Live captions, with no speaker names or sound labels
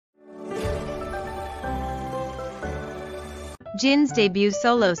Jin's debut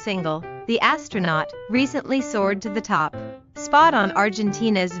solo single, The Astronaut, recently soared to the top spot on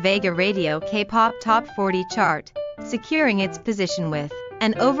Argentina's Vega Radio K-pop Top 40 chart, securing its position with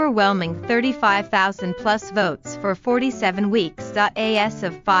an overwhelming 35,000 plus votes for 47 weeks. As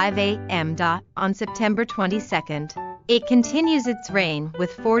of 5 a.m. on September 22nd, it continues its reign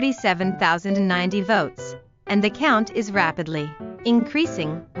with 47,090 votes, and the count is rapidly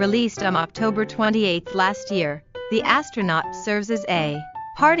increasing. Released on October 28 last year, The Astronaut serves as a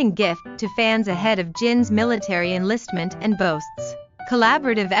parting gift to fans ahead of Jin's military enlistment and boasts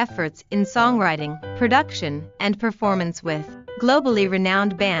collaborative efforts in songwriting, production, and performance with globally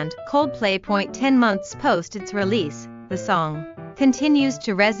renowned band Coldplay. 10 months post its release, the song continues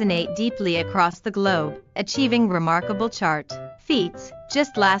to resonate deeply across the globe, achieving remarkable chart feats.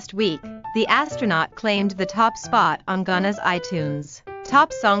 Just last week, The Astronaut claimed the top spot on Ghana's iTunes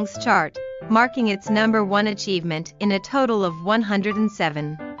Top Songs chart, marking its #1 achievement in a total of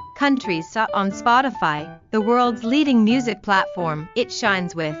 107 countries. On Spotify, the world's leading music platform, it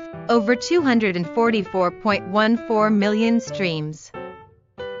shines with over 244.14 million streams.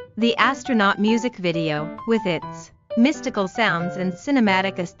 The Astronaut music video, with its mystical sounds and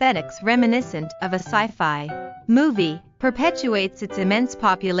cinematic aesthetics reminiscent of a sci-fi movie, perpetuates its immense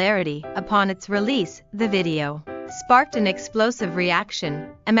popularity. Upon its release, the video sparked an explosive reaction,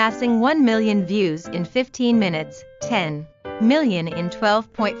 amassing 1 million views in 15 minutes, 10 million in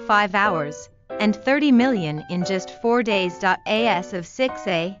 12.5 hours, and 30 million in just 4 days. As of 6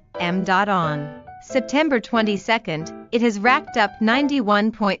 a.m. on September 22nd, it has racked up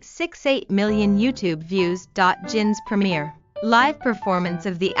 91.68 million YouTube views. Jin's premiere live performance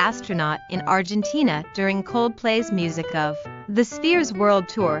of The Astronaut in Argentina during Coldplay's Music of the Spheres World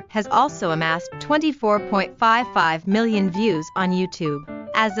Tour has also amassed 24.55 million views on YouTube.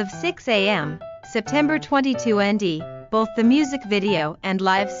 As of 6 a.m., September 22 ND, both the music video and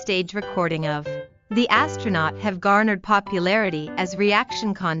live stage recording of The Astronaut have garnered popularity as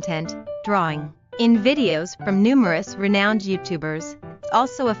reaction content, drawing in videos from numerous renowned YouTubers. It's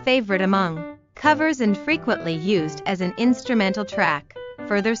also a favorite among covers and frequently used as an instrumental track,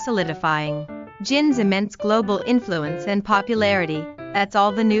 further solidifying Jin's immense global influence and popularity. That's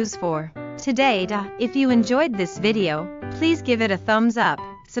all the news for today. If you enjoyed this video, please give it a thumbs up,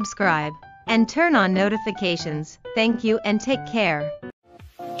 subscribe, and turn on notifications. Thank you and take care.